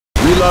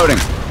Reloading.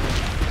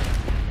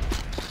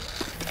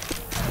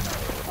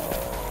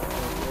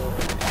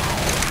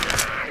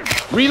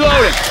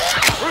 Reloading.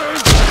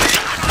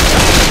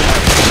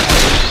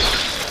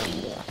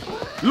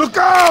 Look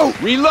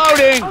out!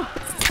 Reloading.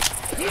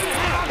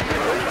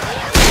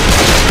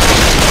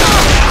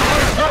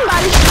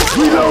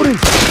 Reloading!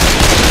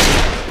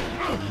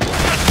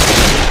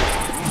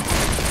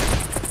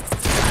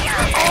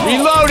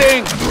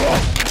 Reloading.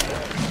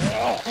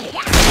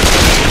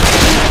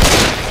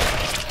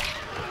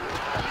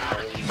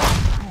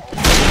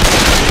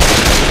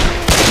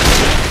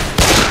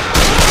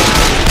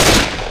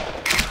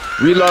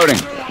 Reloading.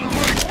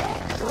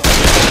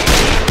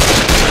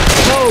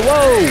 Whoa,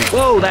 whoa,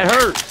 whoa, that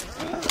hurt.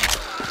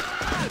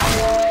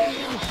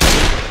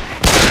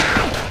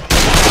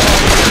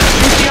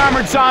 Shoot the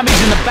armored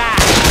zombies in the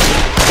back.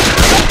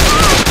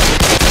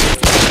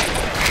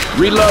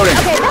 Reloading.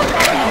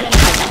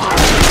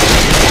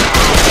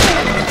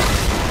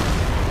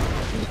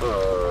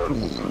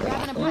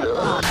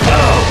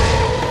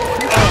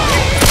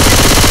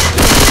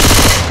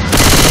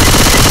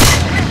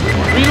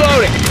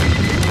 Reloading.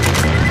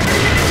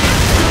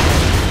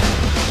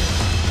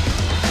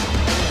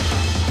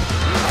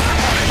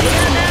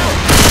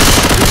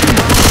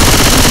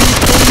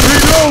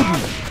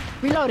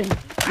 Reloading.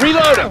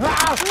 Reloading.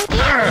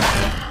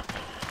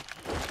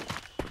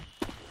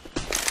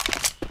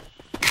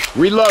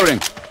 Reloading.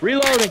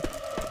 Reloading.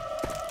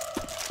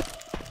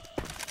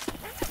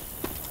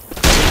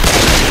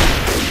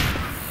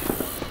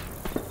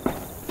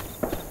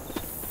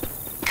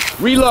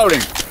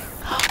 Reloading.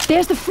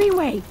 There's the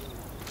freeway.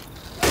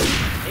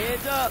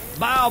 Heads up,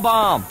 bio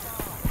bomb.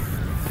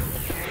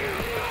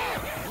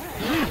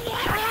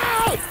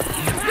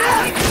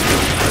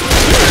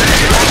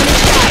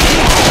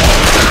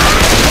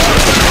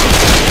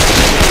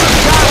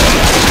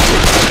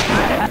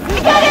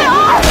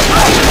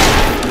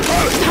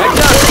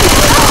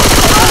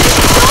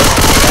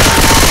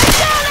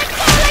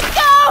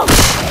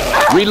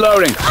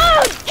 Reloading.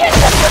 Oh, get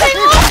this thing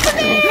off of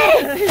me!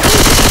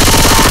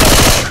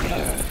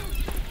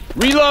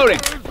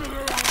 Reloading.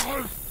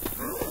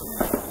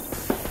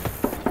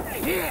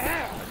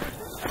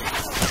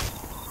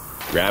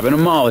 Grabbing a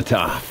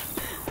Molotov.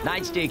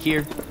 Nightstick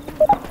here.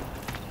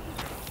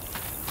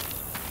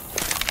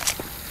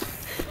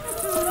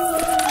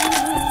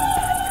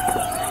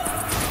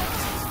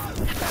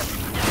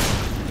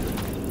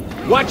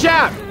 Watch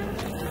out!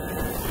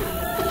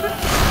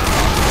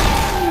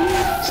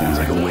 Sounds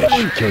like a witch.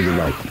 Kill your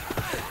life.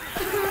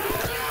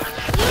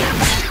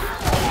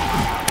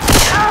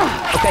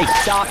 Okay,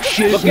 stop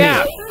shooting. Look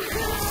out!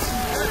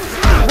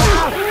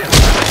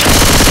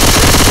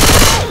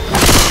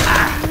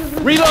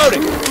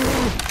 Reloading!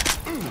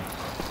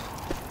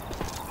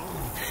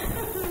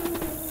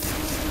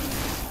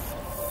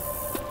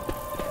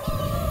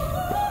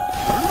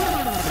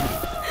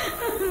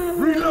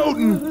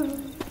 Reloading!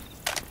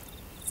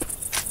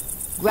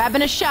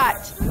 Grabbing a shot.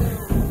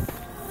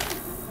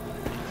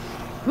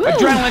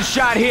 Adrenaline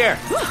shot here!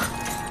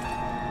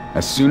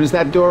 As soon as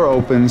that door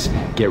opens,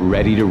 get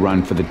ready to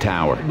run for the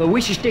tower. But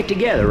we should stick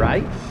together,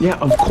 right? Yeah,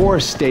 of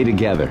course, stay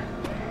together.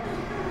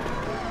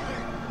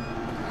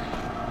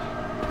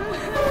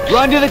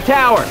 Run to the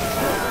tower!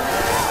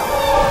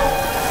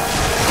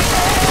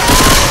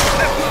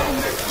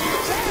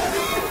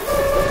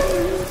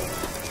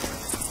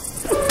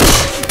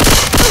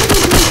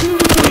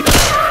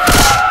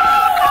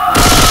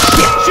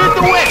 Shoot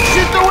the witch!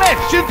 Shoot the witch!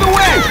 Shoot the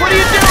witch! What are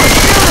you doing?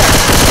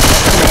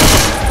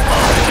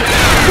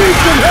 Shoot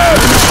some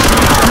help!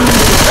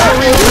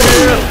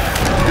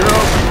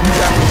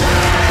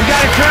 We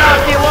gotta turn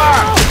off the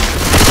alarm!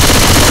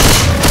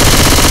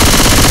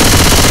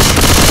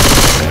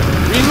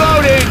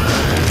 Reloading!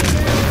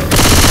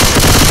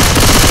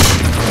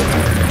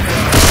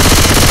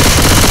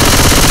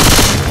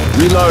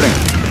 Reloading.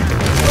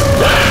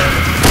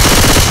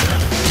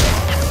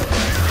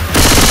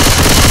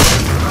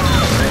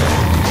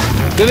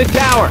 To the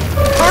tower!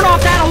 Turn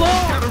off that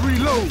alarm! Gotta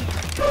reload!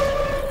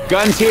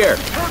 Guns here!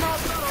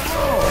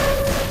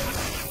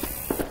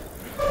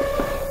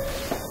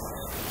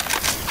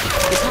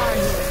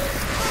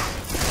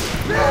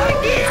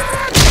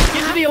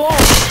 Get to the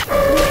alarm!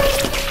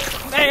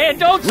 Man,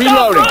 don't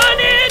Reloading. stop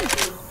running!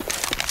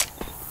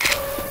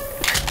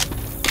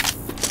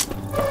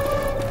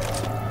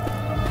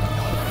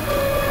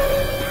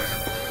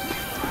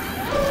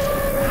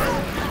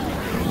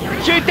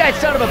 Shoot that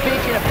son of a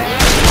bitch in the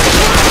back!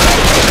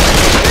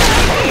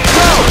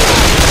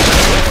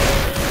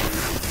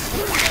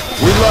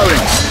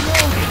 Reloading.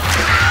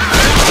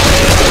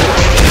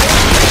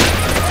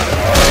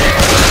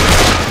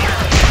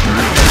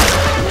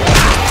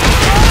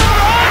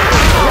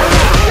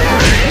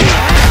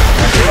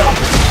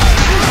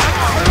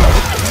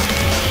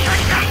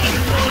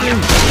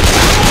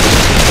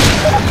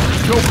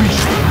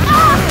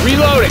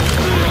 Reloading.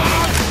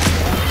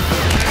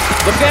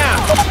 Look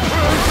out.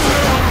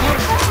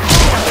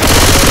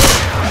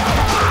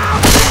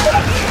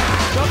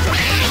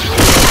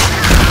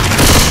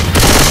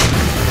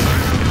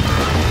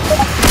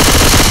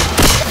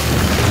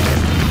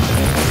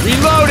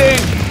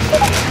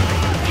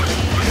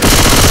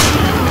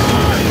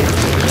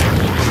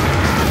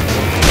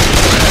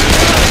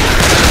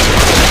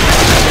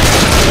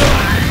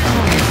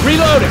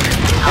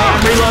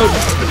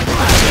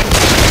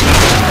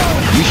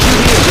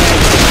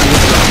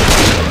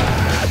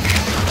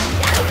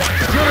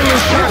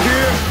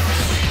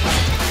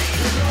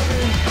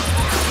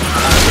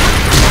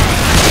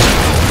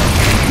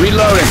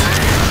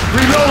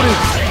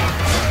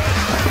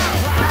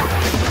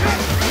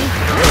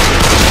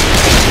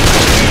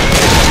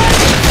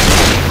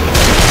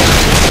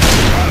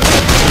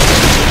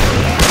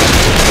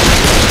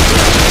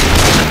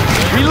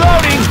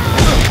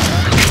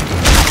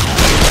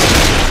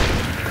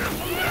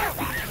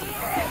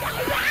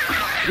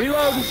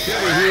 Reloading.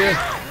 Over here.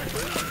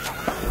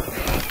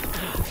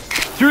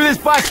 Through this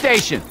bus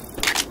station.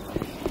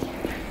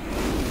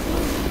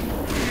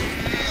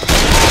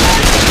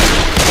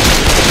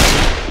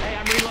 Hey,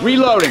 I'm reloading.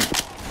 Reloading.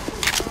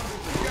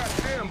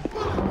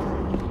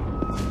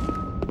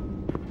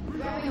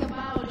 Grabbing a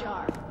bottle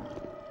jar.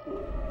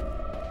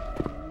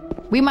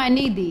 We might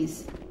need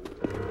these.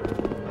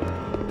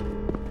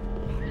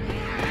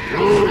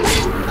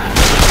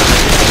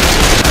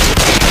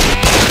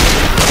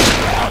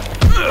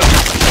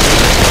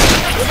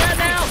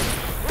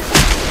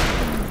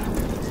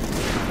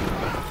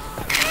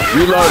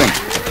 Reloading.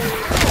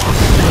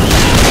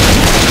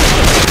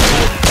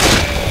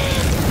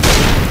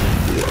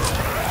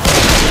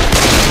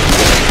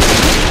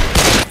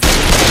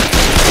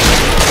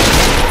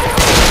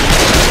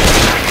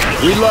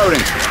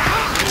 Reloading.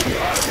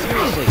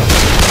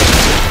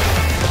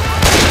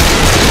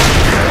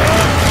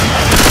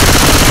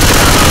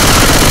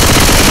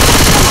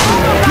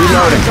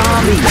 Reloading.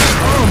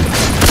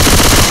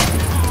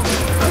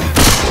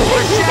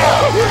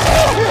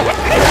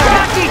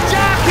 Jockey!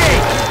 Jockey!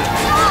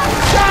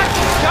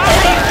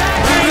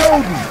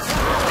 Reloading.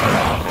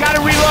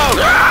 Gotta reload!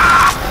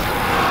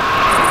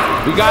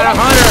 We got a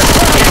hunter!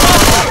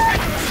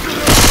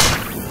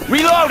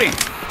 Reloading!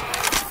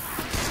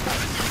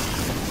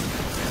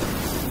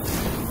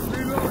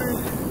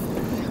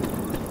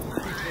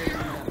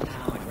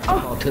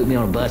 Took me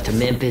on a bus to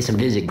Memphis and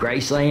visit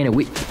Graceland, and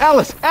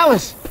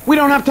Ellis! We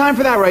don't have time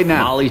for that right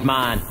now. Molly's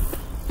mine.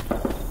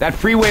 That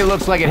freeway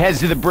looks like it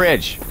heads to the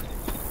bridge.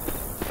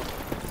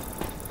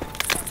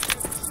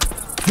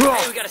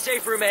 Hey, we got a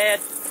safe room ahead.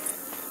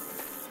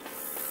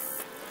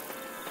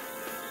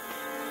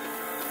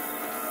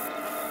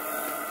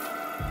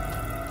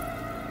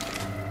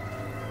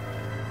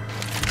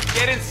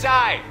 Get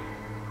inside!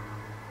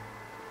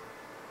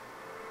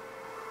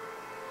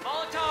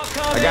 Molotov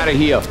coming. I gotta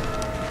heal.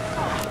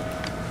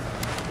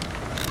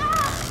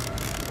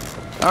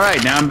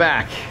 Alright, now I'm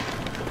back.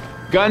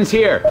 Guns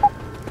here.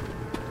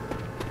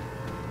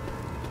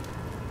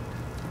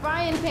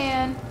 Frying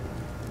pan.